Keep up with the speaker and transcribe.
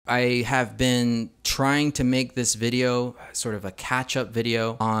I have been trying to make this video sort of a catch-up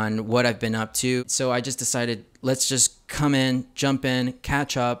video on what I've been up to. So I just decided, let's just come in, jump in,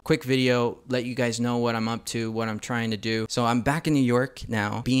 catch up, quick video, let you guys know what I'm up to, what I'm trying to do. So I'm back in New York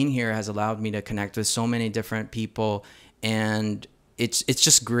now. Being here has allowed me to connect with so many different people, and it's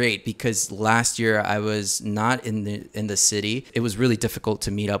just great because last year I was not in the city. It was really difficult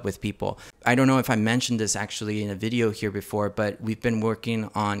to meet up with people. I don't know if I mentioned this actually in a video here before, but we've been working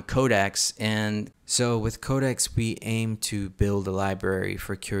on Codex, and so with Codex we aim to build a library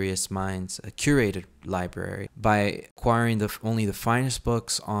for curious minds, a curated library, by acquiring only the finest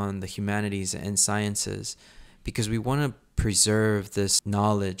books on the humanities and sciences, because we want to preserve this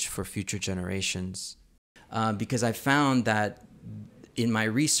knowledge for future generations. Because I found that in my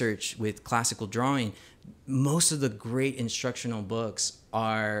research with classical drawing, most of the great instructional books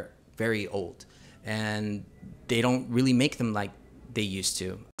are very old and they don't really make them like they used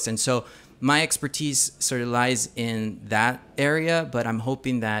to. And so my expertise sort of lies in that area, but I'm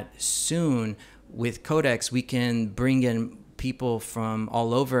hoping that soon with Codex we can bring in people from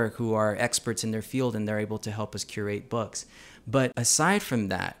all over who are experts in their field and they're able to help us curate books. But aside from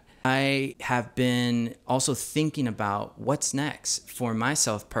that, I have been also thinking about what's next for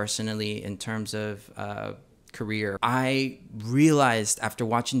myself personally in terms of career. I realized after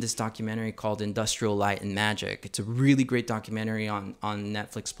watching this documentary called Industrial Light and Magic, it's a really great documentary on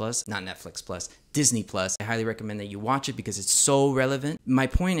Netflix Plus, not Netflix Plus, Disney Plus. I highly recommend that you watch it because it's so relevant. My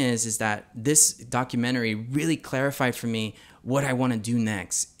point is that this documentary really clarified for me what I want to do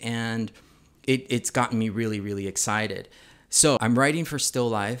next, and it's gotten me really, really excited. So I'm writing for Still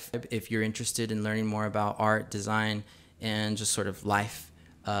Life. If you're interested in learning more about art, design, and just sort of life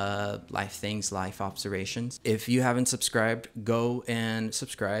things, life observations. If you haven't subscribed, go and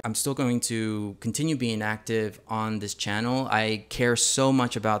subscribe. I'm still going to continue being active on this channel. I care so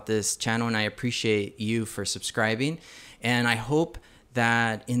much about this channel and I appreciate you for subscribing. And I hope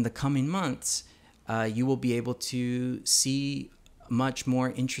that in the coming months, you will be able to see much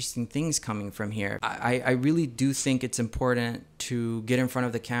more interesting things coming from here. I really do think it's important to get in front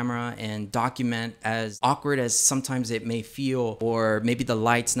of the camera and document, as awkward as sometimes it may feel, or maybe the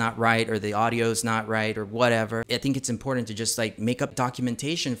light's not right or the audio's not right or whatever. I think it's important to just like make up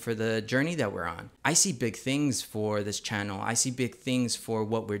documentation for the journey that we're on. I see big things for this channel. I see big things for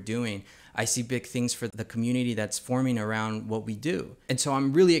what we're doing. I see big things for the community that's forming around what we do. And so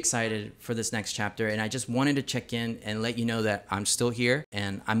I'm really excited for this next chapter, and I just wanted to check in and let you know that I'm still here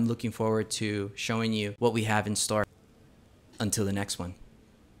and I'm looking forward to showing you what we have in store. Until the next one.